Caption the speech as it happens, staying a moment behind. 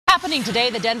Happening today,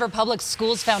 the Denver Public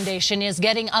Schools Foundation is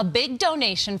getting a big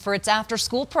donation for its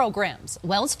after-school programs.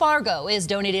 Wells Fargo is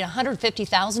donating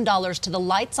 $150,000 to the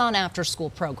Lights On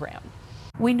after-school program.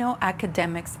 We know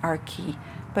academics are key,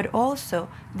 but also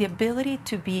the ability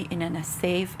to be in a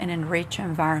safe and enriched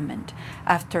environment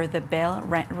after the bell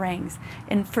rings.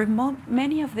 And for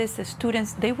many of these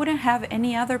students, they wouldn't have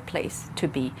any other place to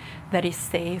be that is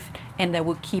safe and that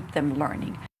will keep them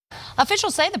learning.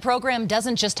 Officials say the program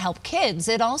doesn't just help kids,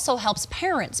 it also helps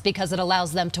parents because it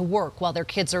allows them to work while their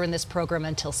kids are in this program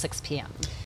until 6 p.m.